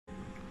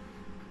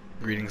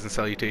Greetings and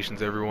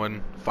salutations,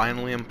 everyone.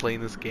 Finally, I'm playing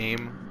this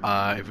game.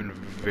 I've been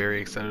very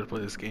excited to play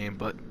this game,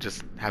 but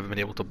just haven't been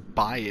able to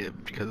buy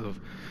it because of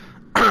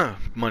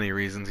money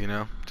reasons, you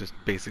know, just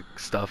basic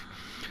stuff.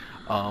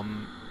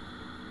 Um,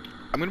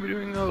 I'm gonna be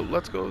doing a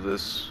Let's Go of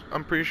this.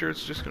 I'm pretty sure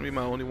it's just gonna be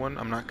my only one.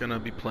 I'm not gonna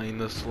be playing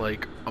this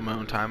like on my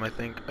own time. I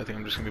think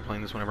I'm just gonna be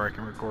playing this whenever I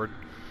can record.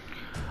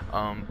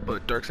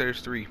 But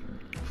Darksiders 3,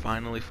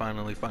 finally,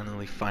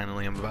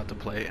 I'm about to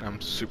play it, and I'm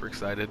super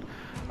excited.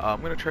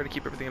 I'm gonna try to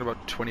keep everything in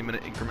about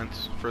 20-minute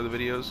increments for the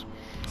videos,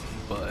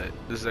 but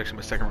this is actually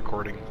my second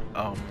recording.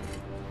 I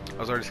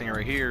was already saying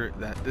right here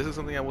that this is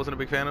something I wasn't a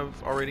big fan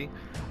of already.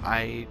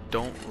 I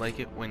don't like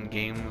it when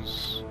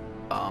games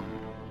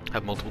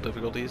have multiple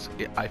difficulties.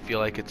 I feel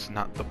like it's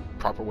not the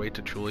proper way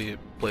to truly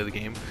play the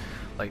game.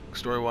 Like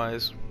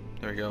story-wise,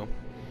 there we go.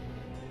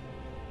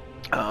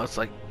 It's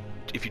like,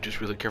 if you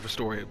just really care for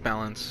story,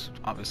 balance,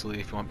 obviously,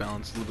 if you want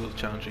balance, a little bit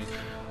challenging.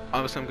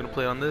 Obviously, I'm going to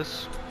play on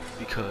this,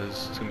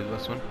 because it's going to be the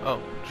best one. Oh,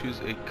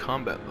 choose a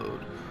combat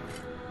mode.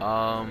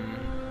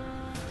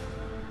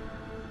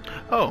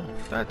 Oh,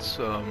 that's,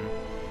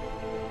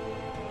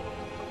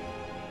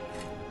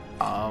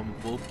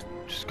 we'll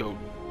just go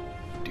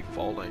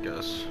default, I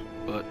guess.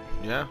 But,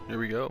 yeah, here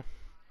we go.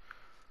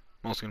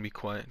 I'm also going to be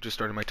quiet, just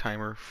starting my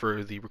timer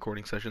for the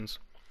recording sessions.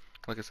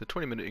 Like I said,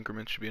 20-minute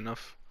increments should be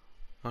enough.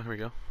 Oh, here we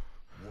go.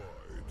 Why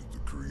did the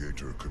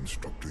Creator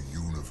construct a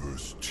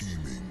universe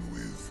teeming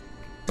with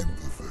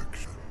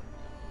imperfection,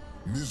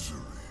 misery,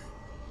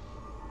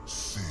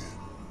 sin?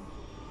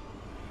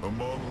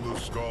 Among the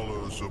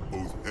scholars of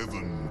both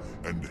heaven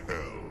and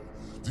hell,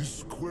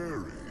 this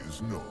query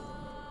is known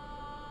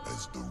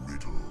as the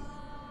riddle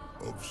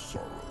of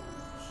sorrows.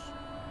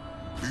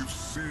 If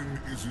sin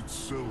is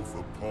itself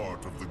a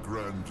part of the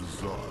grand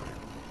design,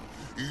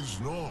 is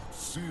not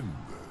sin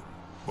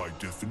then, by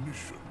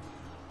definition,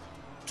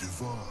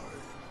 divine?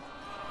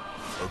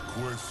 A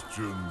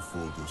question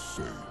for the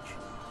sages.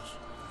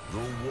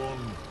 Though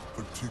one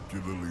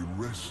particularly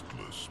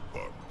restless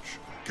bunch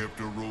kept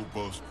a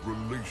robust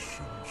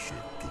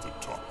relationship to the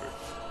topic.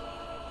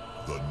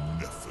 The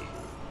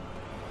Nephilim.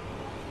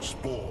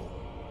 Spawn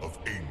of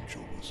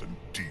angels and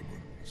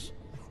demons.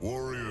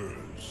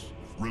 Warriors,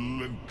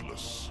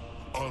 relentless,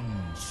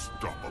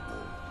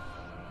 unstoppable,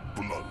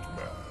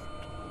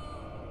 blood-mad.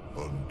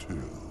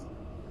 Until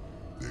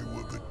they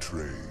were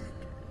betrayed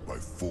by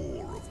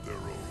four of their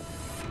own.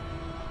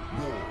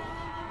 War,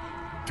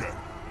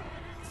 death,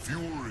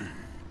 fury,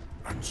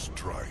 and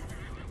strife.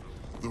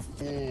 The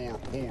four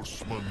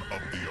horsemen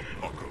of the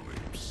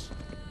apocalypse.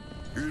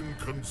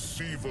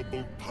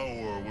 Inconceivable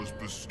power was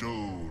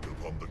bestowed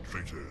upon the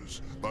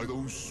traitors by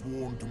those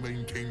sworn to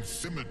maintain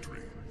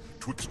symmetry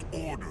twixt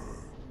order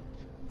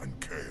and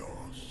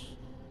chaos.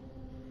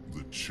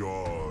 The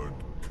Charred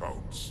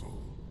Council.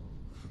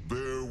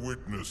 Bear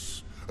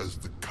witness as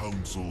the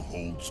Council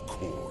holds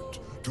court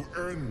to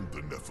end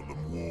the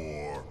Nephilim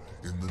War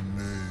in the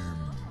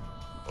name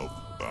of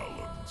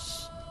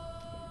balance.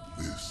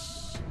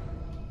 This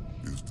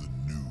is the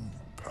new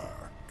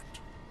pact.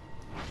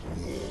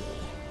 War,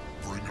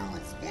 bringer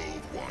of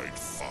worldwide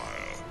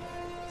fire.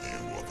 You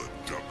are the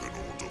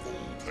juggernaut of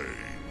all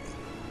pain.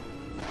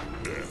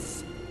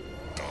 Death,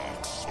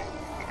 dark soul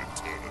of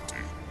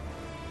eternity.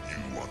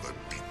 You are the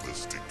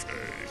deepest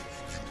decay.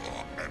 You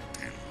are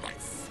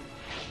anti-life.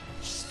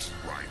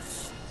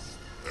 Strife.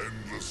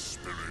 Endless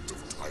spirit of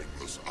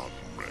timeless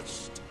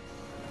unrest.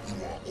 You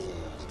are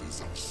all that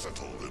is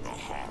unsettled in the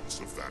hearts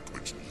of that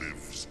which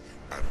lives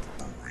and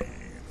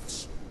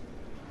breathes.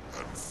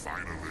 And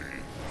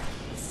finally,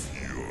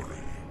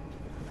 fury.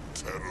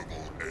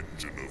 Terrible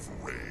engine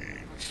of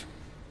rage.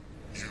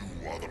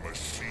 You are the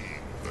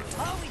machine that...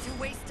 Are we to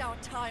waste our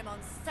time on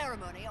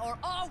ceremony, or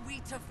are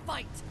we to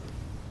fight?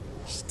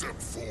 Step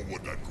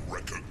forward and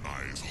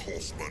recognize,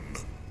 horseman.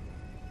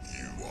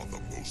 You are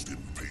the most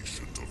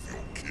impatient of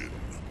your kin.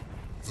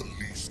 The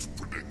least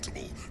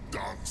predictable,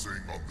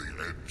 dancing on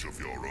the edge of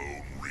your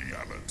own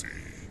reality.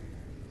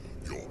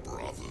 Your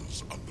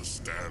brothers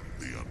understand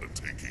the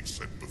undertaking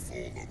set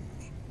before them.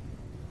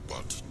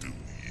 But do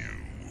you?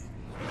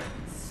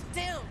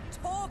 Still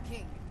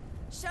talking!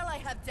 Shall I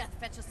have Death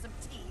fetch us some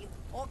tea,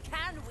 or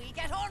can we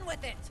get on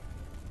with it?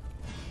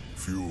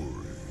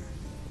 Fury,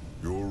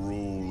 your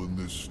role in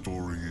this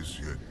story is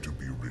yet to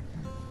be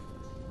written.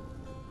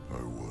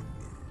 I wonder,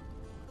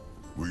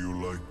 will you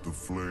light the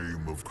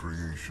flame of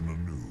creation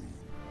anew?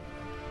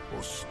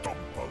 Or stomp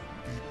out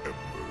the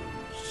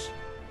embers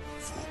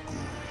for good?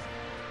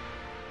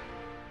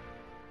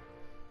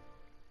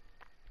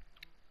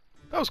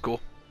 That was cool.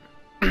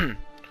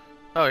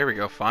 Oh, here we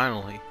go,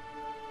 finally.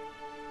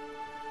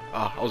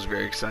 Oh, I was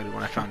very excited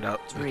when I found out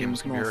the game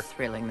was Dreams gonna be more here.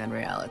 thrilling than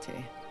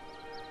reality.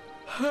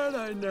 Had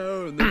I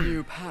known the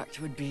new pact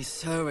would be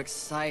so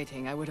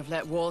exciting, I would have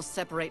let walls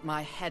separate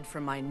my head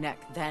from my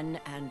neck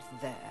then and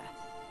there.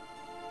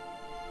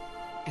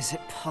 Is it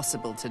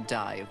possible to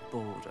die of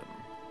boredom?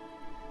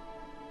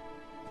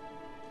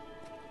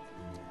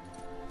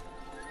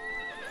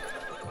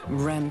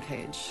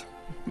 Rampage.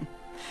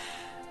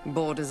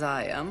 Bored as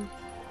I am,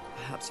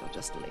 perhaps you're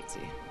just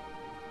lazy.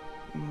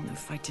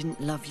 If I didn't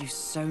love you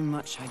so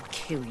much, I'd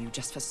kill you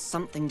just for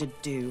something to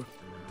do.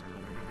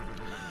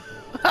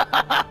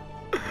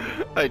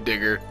 I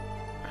dig her.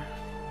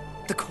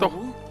 The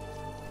call?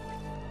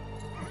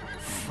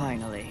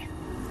 Finally.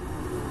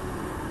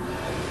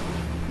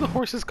 The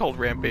horse is called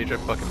Rampage. I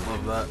fucking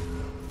love that.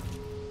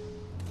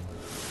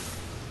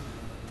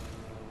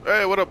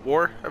 Hey, what up,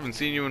 War? Haven't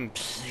seen you in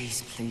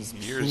Please, please,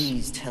 years.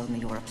 please tell me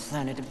you're a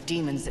planet of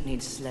demons that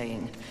needs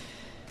slaying.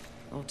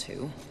 Or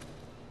two.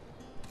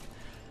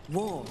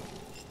 War.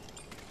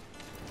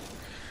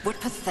 What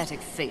pathetic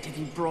fate have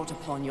you brought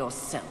upon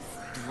yourself,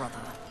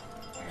 brother?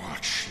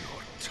 Watch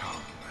your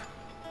tongue.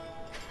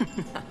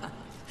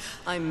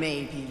 I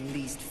may be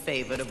least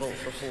favored of all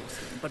the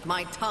horsemen, but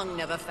my tongue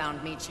never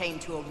found me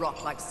chained to a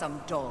rock like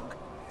some dog.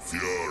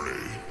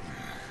 Fury,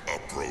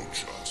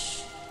 approach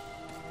us.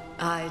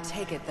 I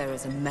take it there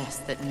is a mess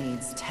that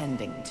needs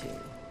tending to.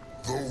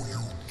 Though you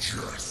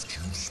jest,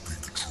 you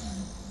speak true.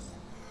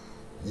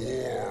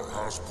 War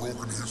has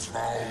broken his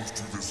vows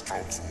to this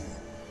council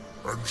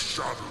and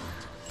shattered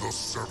the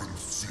seventh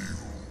seal.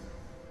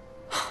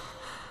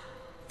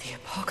 The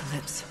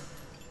apocalypse.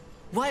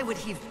 Why would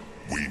he...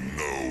 We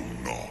know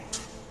not.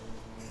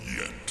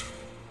 Yet.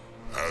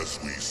 As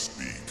we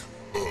speak,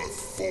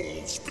 Earth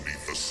falls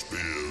beneath the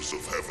spears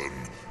of heaven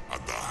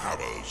and the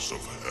hammers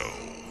of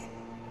hell.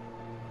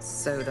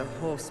 So the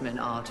horsemen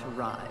are to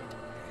ride.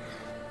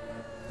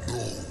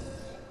 No.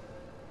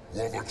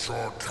 While the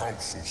Charred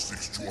Council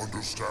seeks to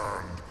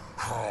understand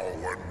how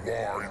and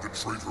why the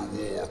traitor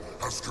War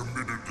has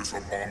committed this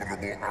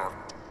abominable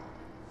act,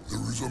 there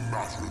is a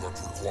matter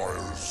that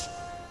requires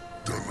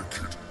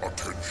delicate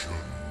attention.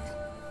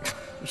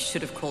 You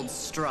should have called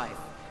Strife.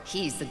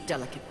 He's the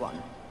delicate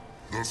one.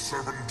 The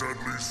seven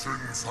deadly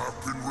sins have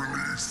been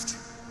released,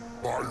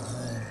 by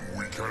whom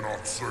we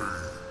cannot say,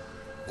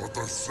 but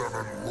the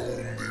seven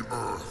roam the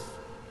earth,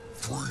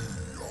 free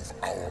of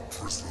our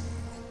prison.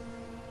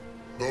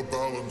 The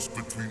balance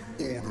between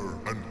order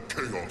and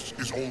chaos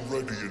is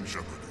already in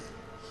jeopardy.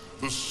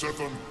 The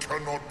seven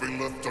cannot be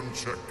left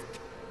unchecked.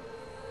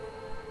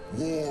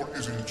 War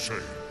is in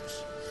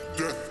chains.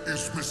 Death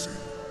is missing.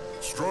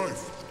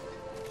 Strife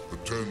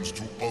attends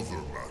to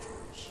other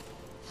matters.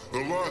 The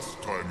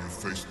last time you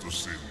faced the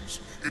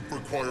sins, it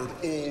required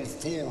all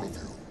four of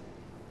you.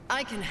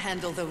 I can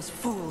handle those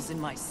fools in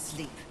my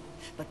sleep.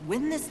 But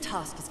when this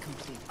task is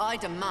complete, I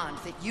demand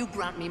that you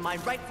grant me my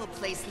rightful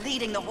place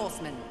leading the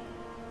horsemen.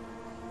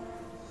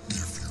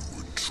 If you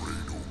would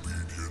trade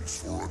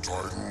obedience for a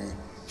title,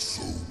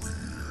 so be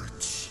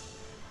it.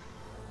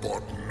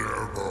 But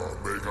never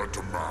make a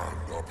demand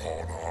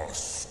upon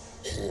us,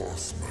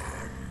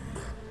 horsemen.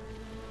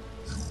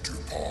 You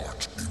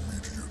depart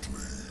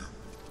immediately.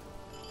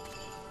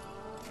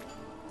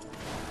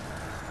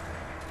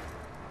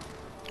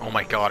 Oh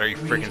my god, are you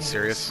freaking Greetings,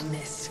 serious?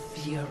 Miss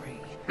Fury.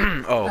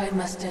 Oh. I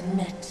must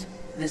admit,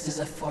 this is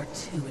a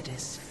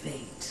fortuitous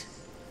fate.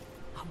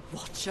 A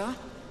watcher?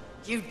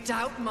 You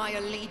doubt my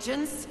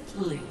allegiance?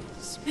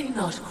 Please, be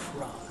not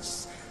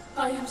cross.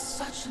 I am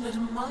such an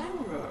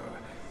admirer.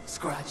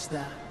 Scratch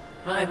that.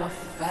 I'm a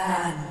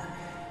fan.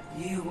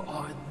 You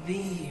are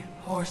the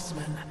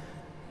horseman.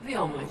 The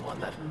only one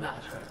that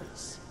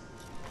matters.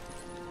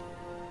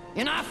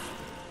 Enough!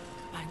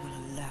 I will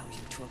allow you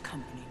to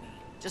accompany me.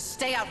 Just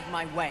stay out of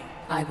my way.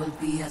 I will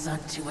be as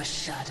unto a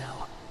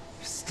shadow.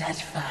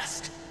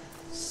 Steadfast.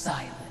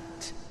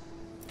 Silent.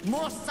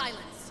 More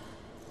silence!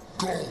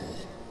 Go!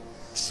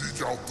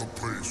 Seek out the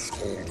place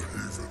called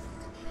Haven.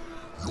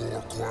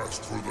 Your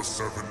quest for the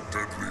seven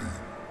deadly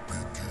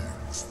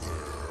begins there.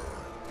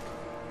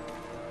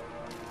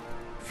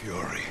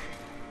 Fury,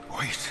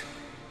 wait.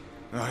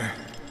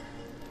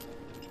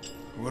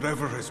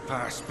 Whatever has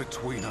passed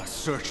between us,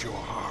 search your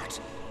heart.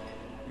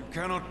 You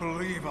cannot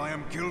believe I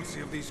am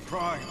guilty of these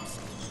crimes.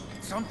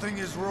 Something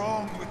is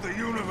wrong with the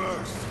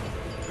universe.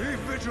 Be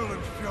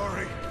vigilant,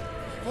 Fury.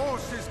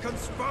 Forces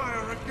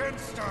conspire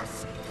against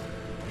us.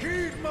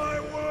 Heed my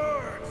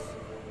words!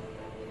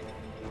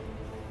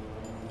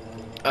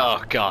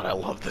 Oh god, I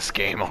love this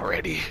game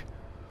already.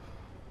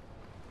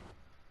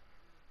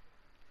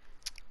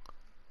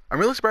 I'm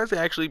really surprised they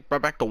actually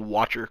brought back the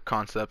Watcher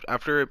concept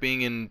after it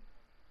being in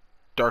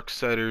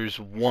Darksiders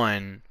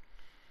 1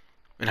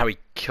 and how he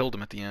killed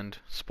him at the end.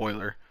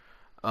 Spoiler.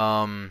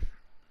 I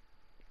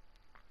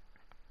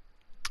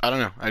don't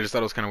know. I just thought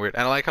it was kind of weird.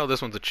 And I like how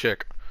this one's a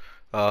chick.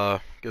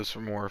 Gives for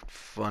more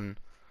fun,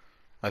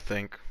 I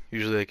think.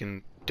 Usually they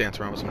can dance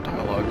around with some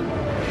dialogue.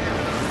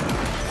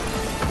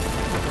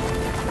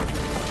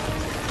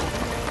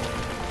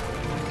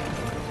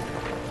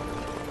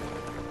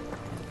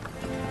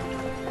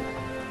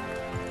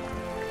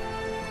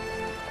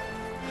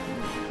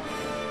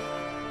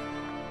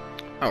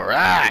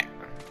 Alright!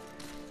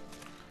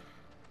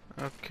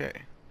 Okay.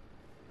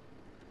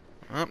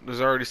 Oh, there's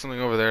already something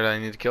over there that I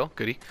need to kill.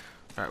 Goody.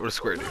 Alright, what does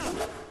square do?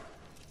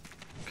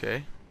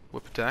 Okay.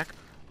 Whip attack.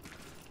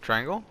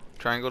 Triangle.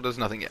 Triangle does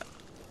nothing yet.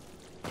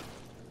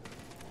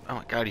 Oh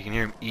my god, you can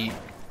hear him eat.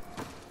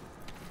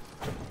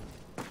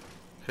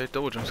 Okay,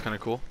 double jump's kind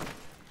of cool.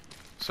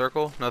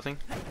 Circle, nothing.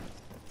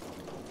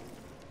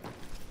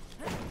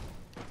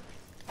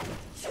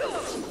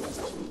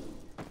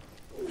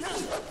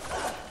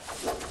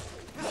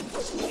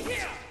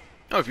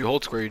 Oh, if you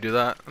hold square, you do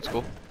that. That's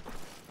cool.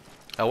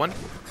 L1?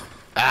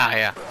 Ah,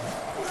 yeah.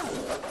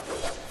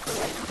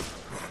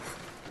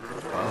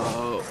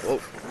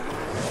 Oh.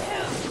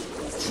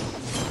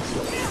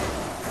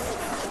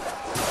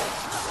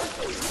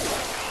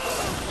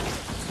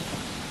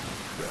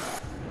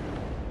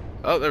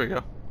 Oh, there we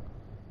go.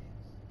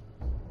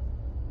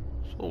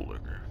 Soul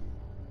Liquor.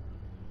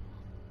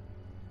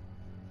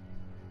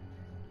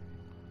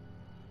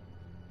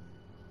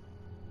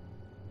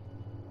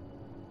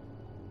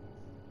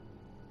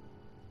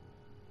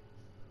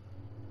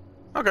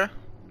 Okay.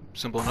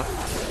 Simple enough.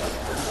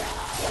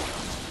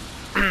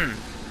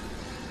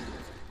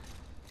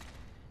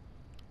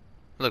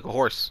 Like a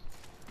horse.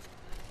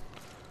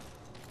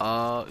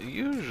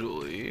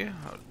 Usually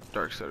how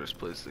Darksiders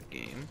plays the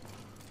game.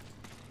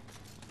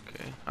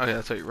 Okay. Okay,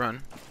 that's how you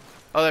run.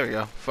 Oh, there we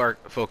go.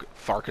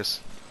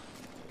 Farkas.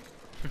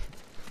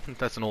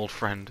 That's an old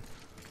friend.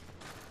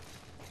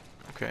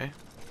 Okay.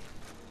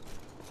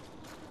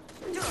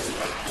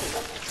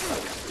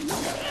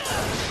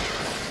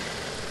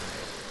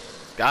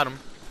 Got him.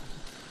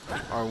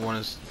 R1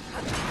 is...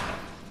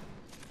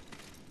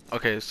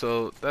 Okay,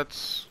 so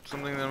that's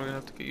something that I'm gonna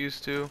have to get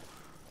used to.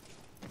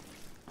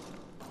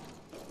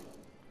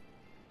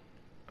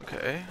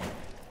 Okay.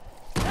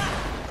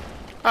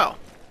 Oh.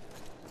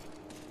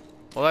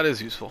 Well, that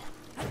is useful.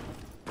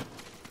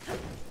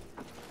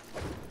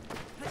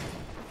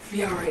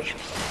 Fury.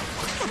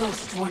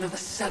 Close to one of the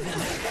 7.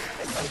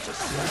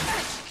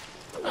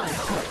 I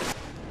hope.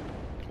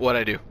 What'd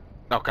I do?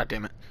 Oh, god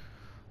damn it.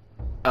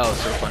 Oh,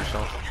 so punished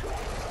off.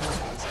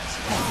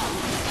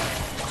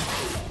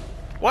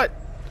 What?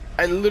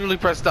 I literally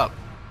pressed up.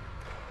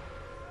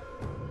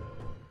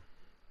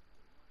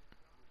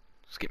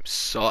 This game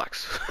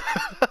sucks.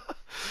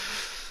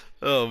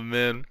 Oh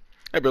man.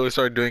 I barely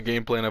started doing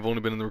gameplay and I've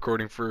already been in the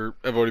recording for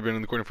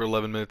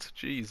 11 minutes.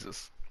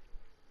 Jesus.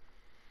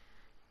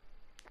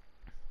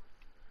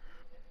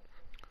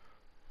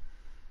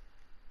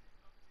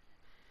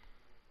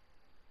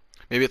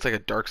 Maybe it's like a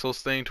Dark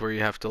Souls thing to where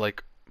you have to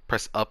like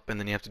press up and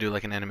then you have to do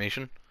like an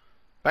animation.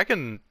 Back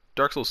in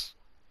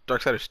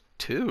Darksiders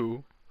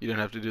 2, you didn't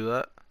have to do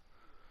that.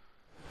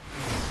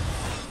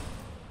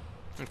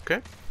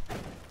 Okay.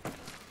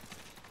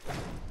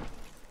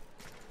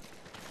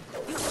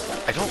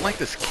 I don't like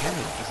this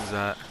camera this is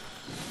at.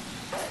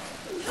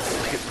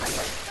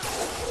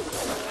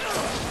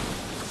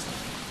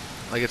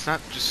 Like it's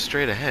not just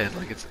straight ahead,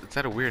 like it's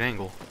at a weird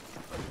angle.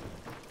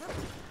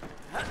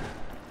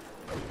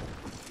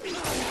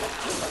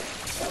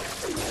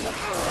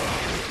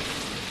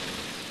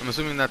 I'm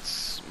assuming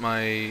that's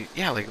my...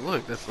 Yeah, like,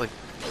 look, that's like...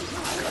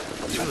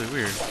 It's really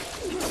weird.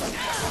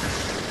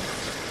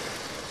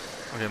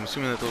 Okay, I'm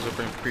assuming that those are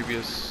from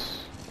previous...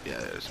 Yeah,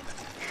 there's...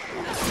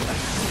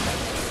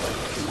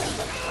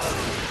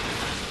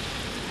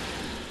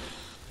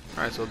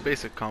 Alright, so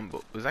basic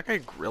combo. Is that guy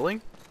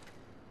grilling?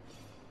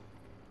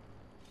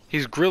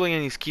 He's grilling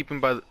and he's keeping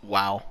by the...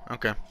 Wow,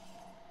 okay.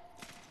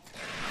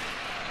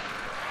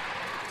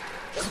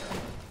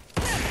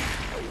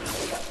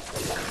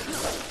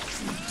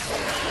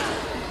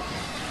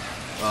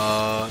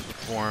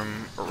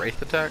 Form a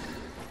Wraith attack?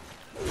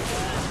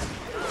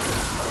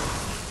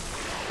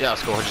 Yeah,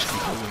 that's cool. I just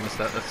completely missed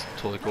that. That's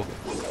totally cool.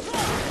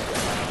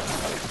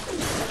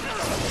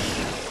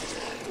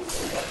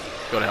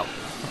 Go to hell.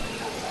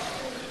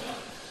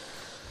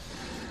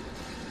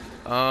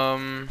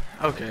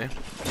 Okay.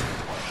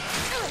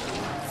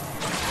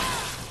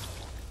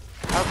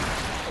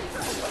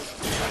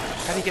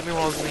 How did he get me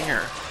while I was in the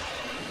air?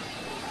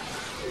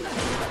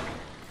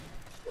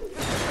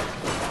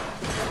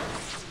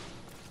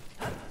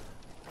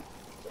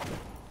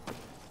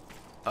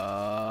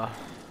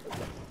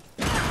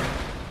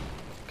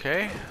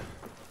 Okay.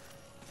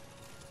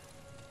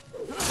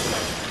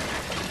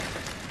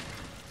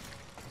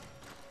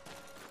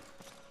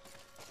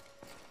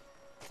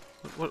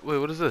 Wait,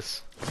 what is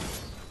this?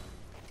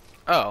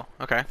 Oh,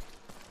 okay.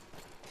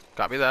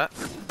 Got me that.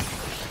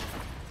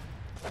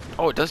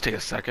 Oh, it does take a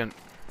second.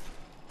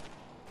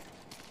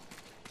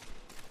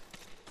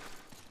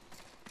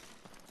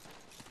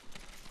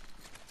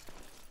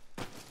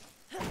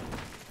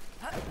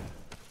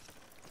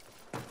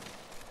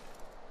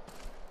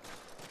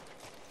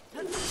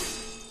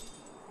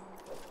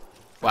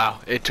 Wow,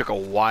 it took a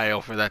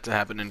while for that to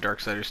happen in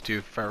Darksiders 2,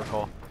 if I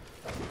recall.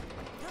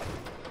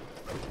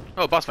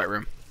 Oh, boss fight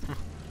room.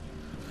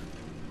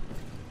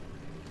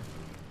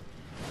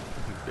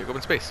 Big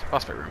open space,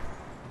 boss fight room.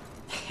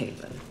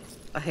 Haven.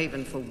 A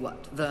haven for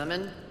what?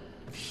 Vermin?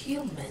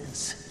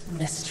 Humans,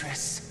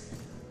 mistress.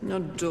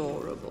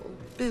 Adorable.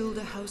 Build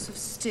a house of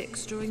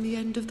sticks during the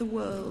end of the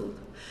world.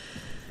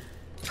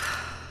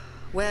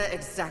 Where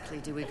exactly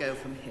do we go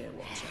from here,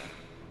 Watcher?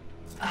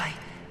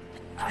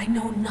 I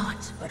know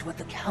not but what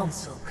the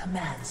Council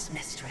commands,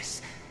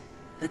 mistress.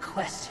 The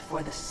quest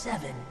for the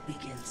 7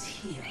 begins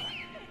here.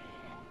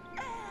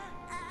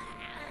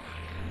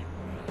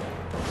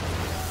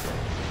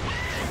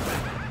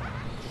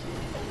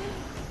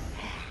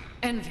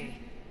 Envy.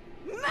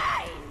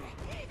 Mine!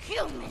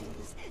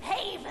 Humans,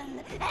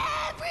 Haven,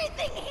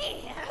 everything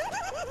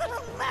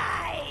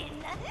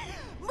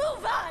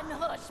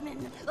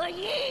or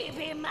ye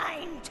be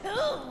mine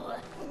too.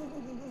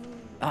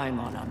 I'm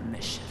on a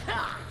mission.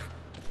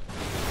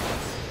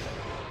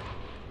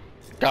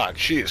 God,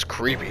 she is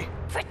creepy.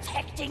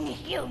 Protecting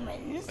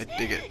humans. I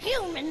dig it.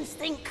 Humans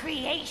think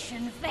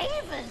creation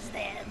favors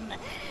them.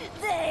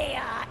 They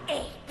are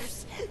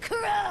apes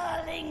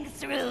crawling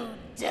through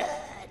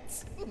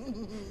dirt.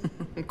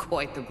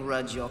 Quite the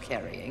grudge you're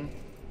carrying.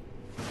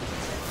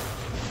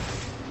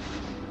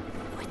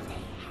 What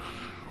they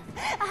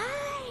have,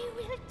 I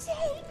will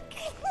take.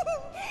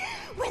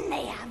 When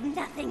they have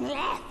nothing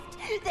left,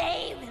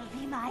 they will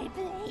be my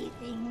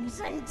playthings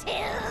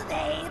until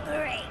they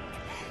break.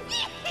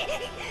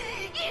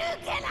 You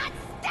cannot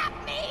stop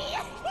me!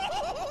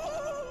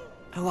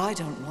 Oh, I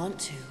don't want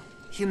to.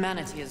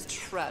 Humanity is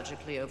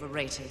tragically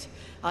overrated.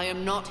 I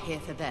am not here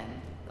for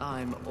them.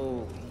 I'm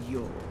all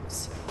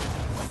yours.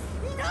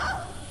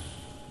 No!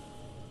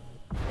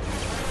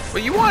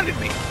 Well, you wanted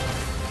me.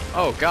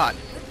 Oh, God.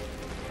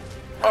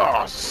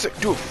 Oh, sick.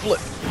 Do a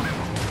flip.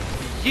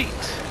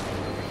 Yeet.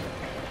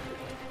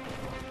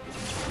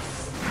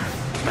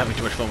 I'm having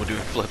too much fun with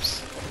doing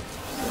flips.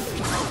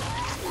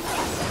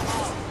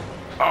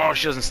 Oh,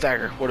 she doesn't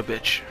stagger. What a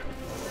bitch.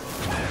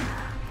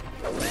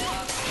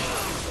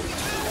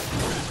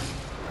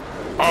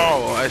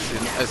 Oh, I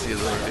see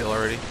the deal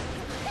already.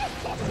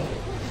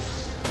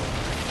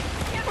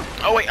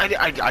 Oh wait,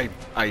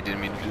 I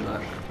didn't mean to do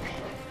that.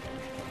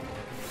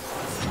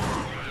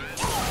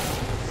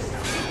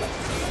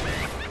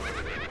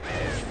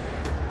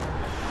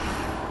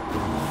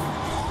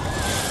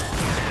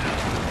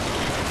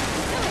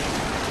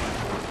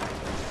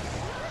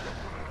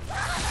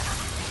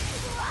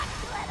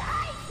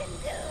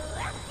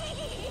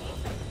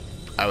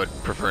 I would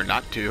prefer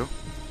not to.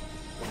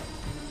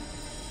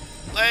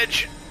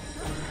 Ledge.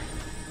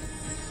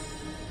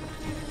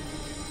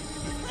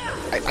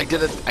 I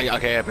did it.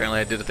 Okay, apparently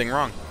I did a thing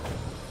wrong.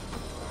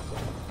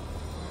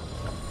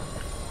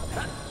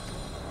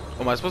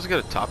 Oh, am I supposed to get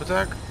a top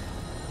attack?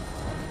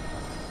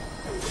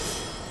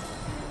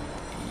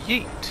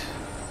 Yeet.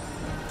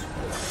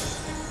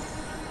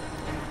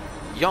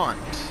 Yaunt.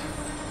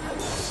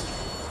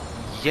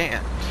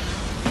 Yant.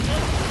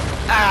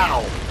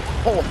 Ow!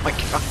 Oh my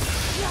god.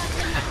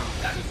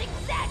 That is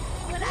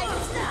exactly what I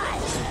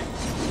decided.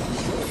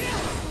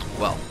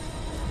 Well.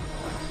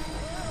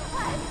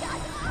 I've got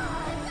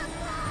all the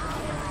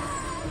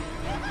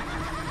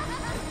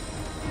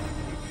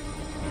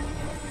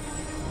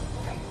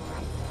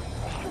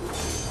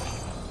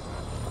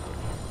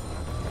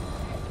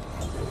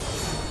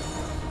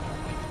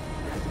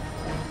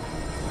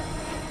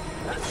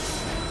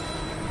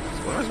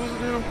What am I supposed to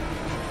do?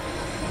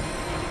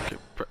 Okay,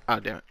 ah,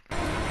 damn it.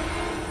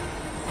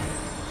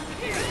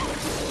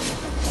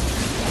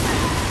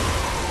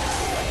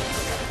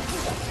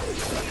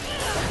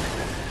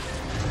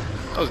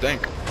 That was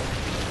dank.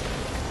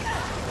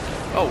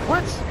 Oh,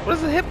 what? What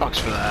is the hitbox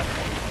for that?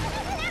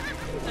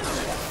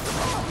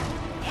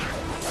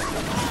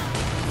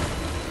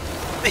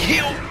 The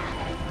heal!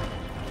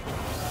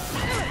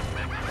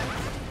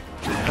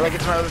 Can I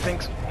get to my other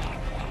things?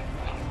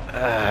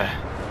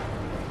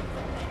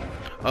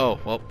 Oh,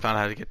 well, found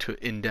out how to get to it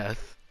in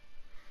death.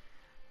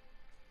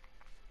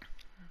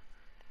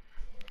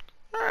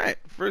 Alright,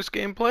 first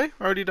gameplay.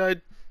 Already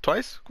died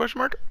twice? Question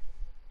mark?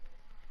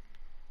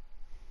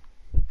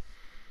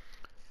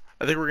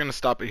 I think we're gonna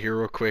stop it here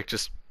real quick,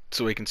 just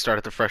so we can start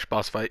at the fresh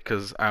boss fight,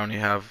 because I only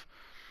have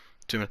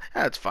 2 minutes.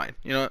 That's fine.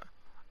 You know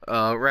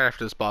what? Right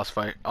after this boss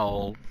fight,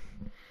 I'll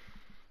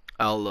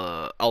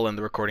end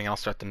the recording. I'll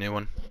start the new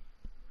one.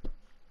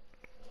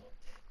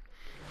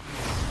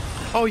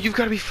 Oh, you've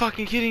got to be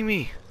fucking kidding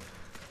me!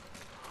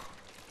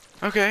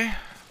 Okay,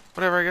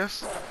 whatever, I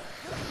guess.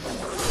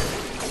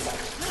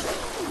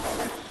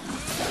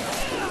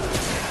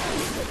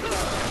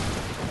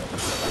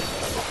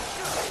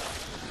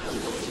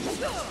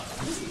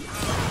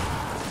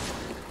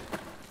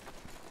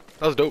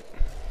 That was dope.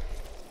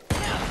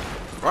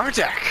 Wrong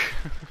attack!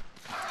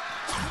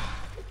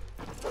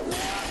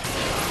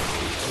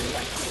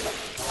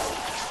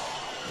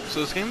 So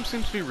this game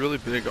seems to be really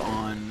big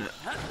on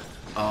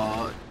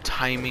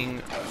timing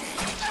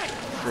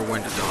for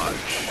when to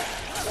dodge.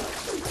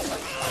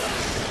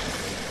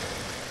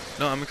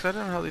 No, I'm excited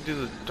on how they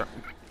do the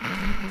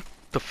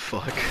the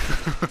fuck?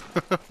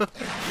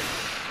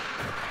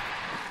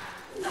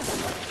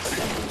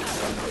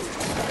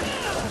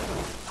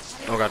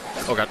 Oh god,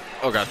 oh god,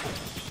 oh god.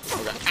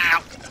 Oh god.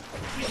 Ow!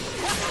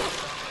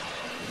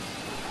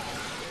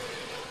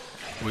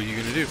 What are you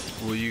gonna do?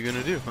 What are you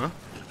gonna do, huh?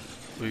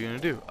 What are you gonna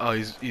do? Oh,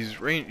 he's a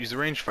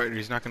ranged fighter.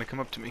 He's not gonna come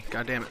up to me.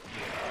 God damn it.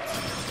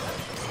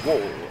 Whoa.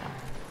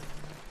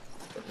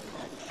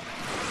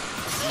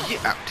 Yeah,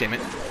 ah, damn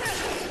it.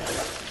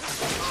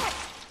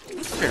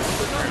 Here.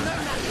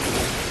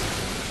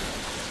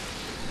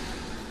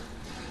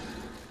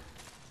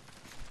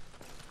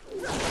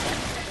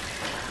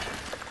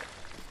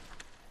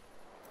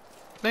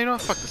 No, you know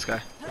what? Fuck this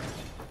guy.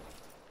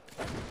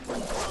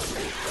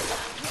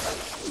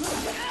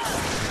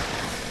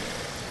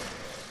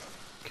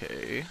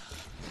 Okay.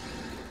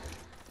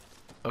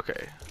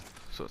 Okay.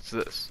 So it's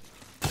this.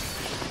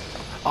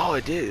 Oh,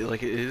 it did.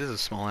 Like, it is a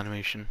small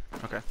animation.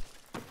 Okay.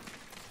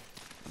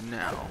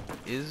 Now,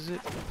 is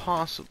it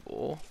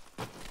possible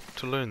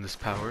to learn this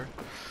power?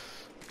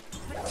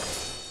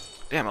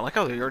 Damn, I like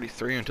how they already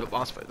threw you into a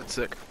boss fight. That's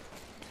sick.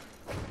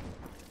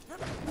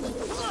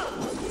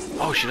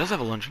 Oh, she does have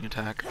a lunging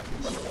attack.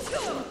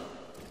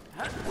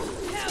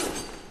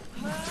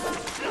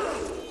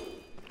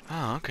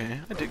 Oh, okay.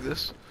 I dig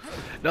this.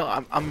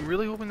 No, I'm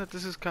really hoping that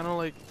this is kind of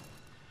like...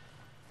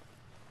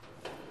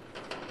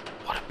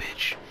 What a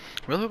bitch.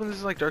 I'm really hoping this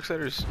is like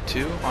Darksiders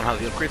 2 on how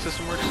the upgrade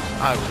system works.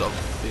 I was a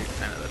big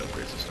fan of that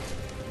upgrade system.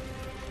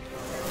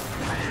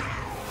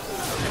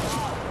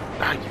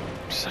 Ah,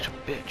 you're such a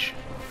bitch.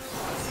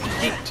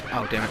 Yeet.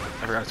 Oh, damn it.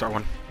 I forgot to start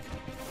one.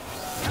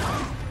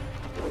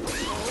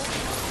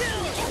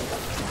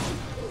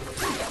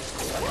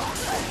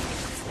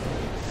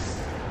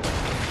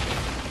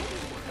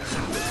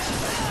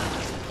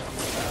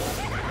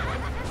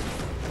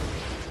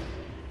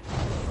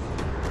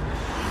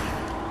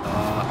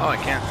 Oh, I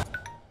can't.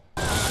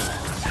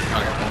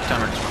 Okay, well, the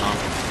timer just went off.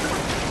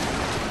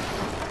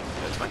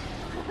 That's fine.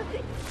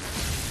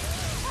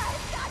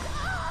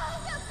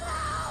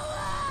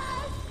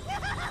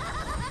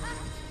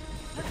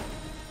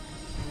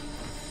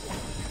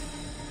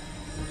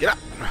 Get up!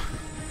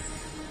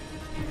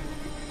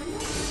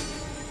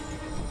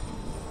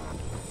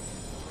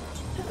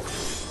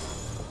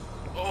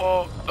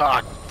 Oh,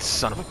 ah,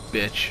 son of a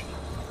bitch.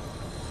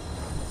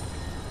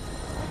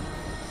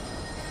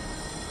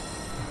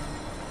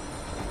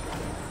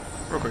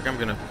 Real quick, I'm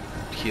gonna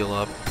heal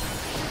up.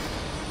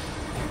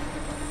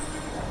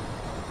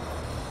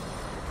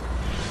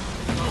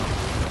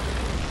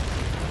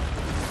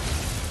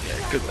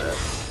 Yeah, good bad.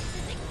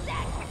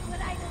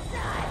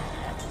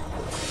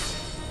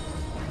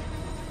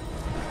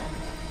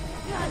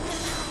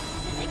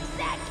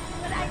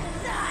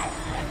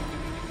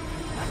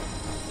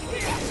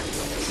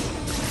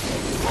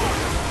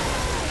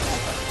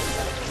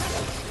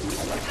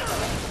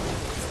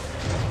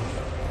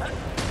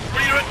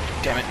 What are you doing?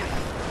 Damn it.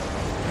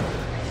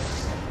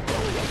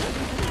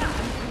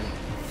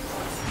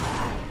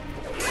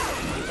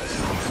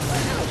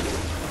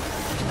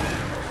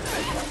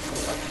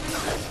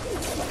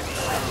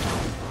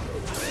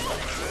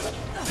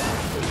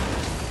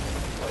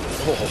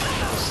 Oh,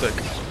 sick.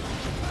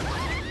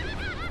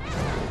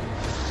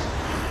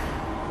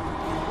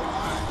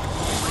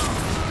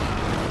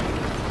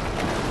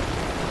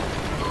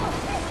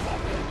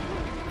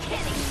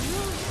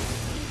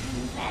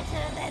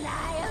 Better than I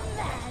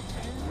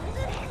imagined.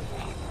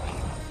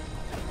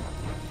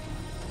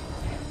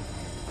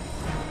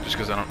 Just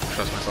because I don't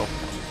trust myself.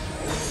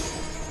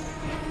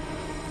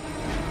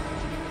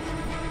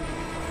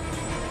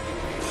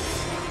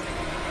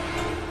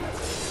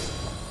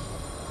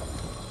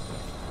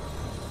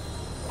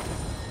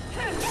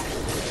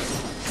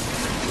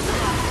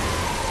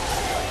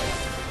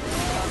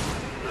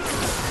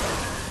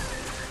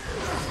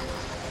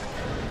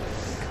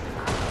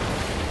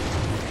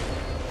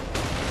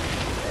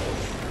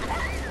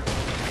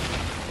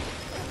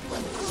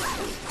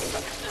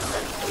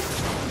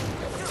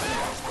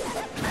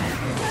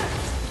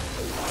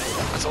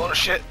 That's a lot of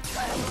shit.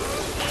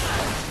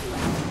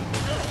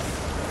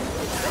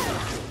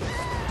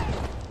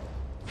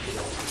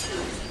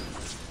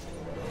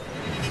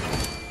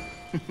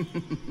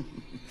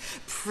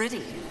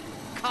 Pretty.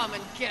 Come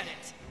and get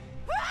it.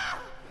 Ah,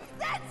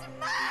 that's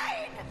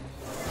mine!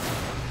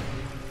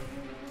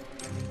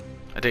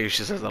 I think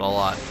she says that a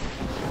lot.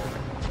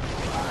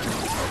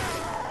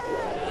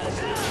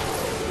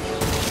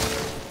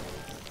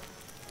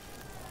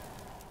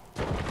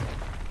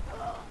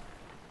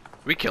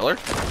 We kill her?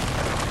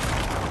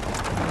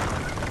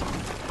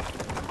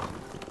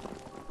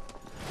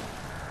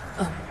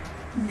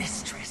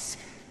 Mistress,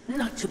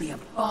 not to be a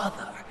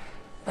bother,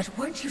 but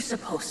weren't you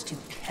supposed to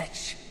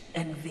catch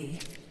envy?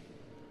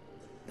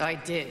 I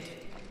did.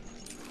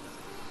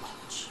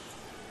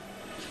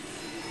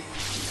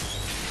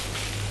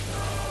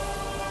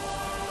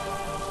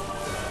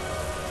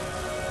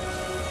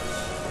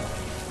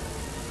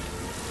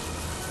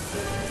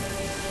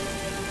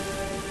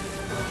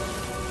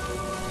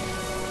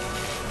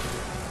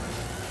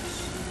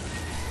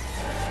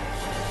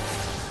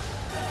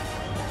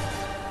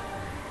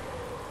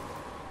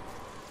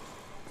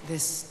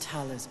 This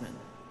talisman.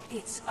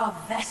 It's a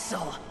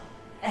vessel.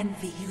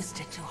 Envy used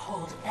it to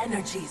hold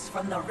energies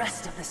from the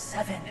rest of the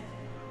Seven.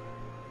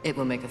 It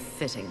will make a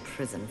fitting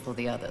prison for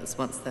the others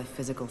once their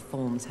physical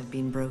forms have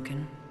been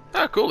broken.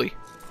 Ah, coolie.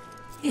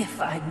 If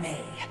I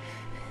may,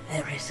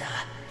 there is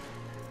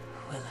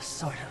a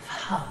sort of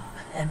hum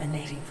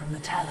emanating from the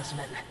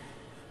talisman.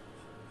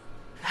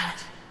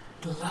 That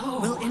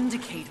glow. Will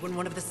indicate when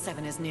one of the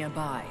Seven is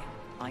nearby.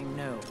 I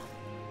know.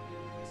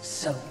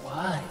 So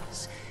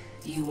wise.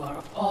 You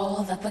are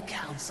all that the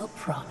Council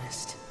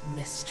promised,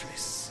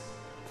 Mistress.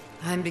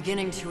 I'm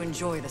beginning to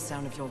enjoy the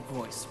sound of your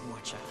voice,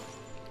 Watcher.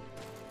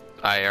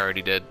 I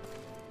already did.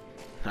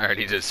 I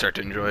already did start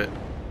to enjoy it.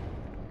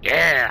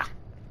 Yeah!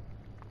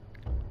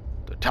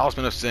 The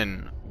Talisman of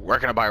Sin. Where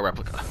can I buy a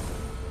replica?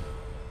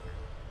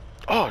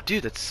 Oh,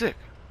 dude, that's sick.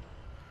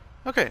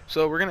 Okay,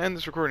 so we're gonna end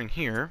this recording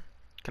here.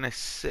 Can I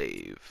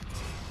save?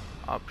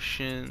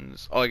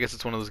 Options. Oh, I guess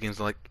it's one of those games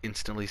that like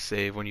instantly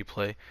save when you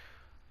play.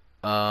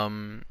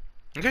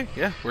 Okay,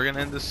 yeah, we're gonna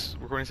end this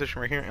recording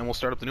session right here, and we'll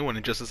start up the new one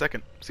in just a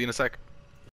second. See you in a sec.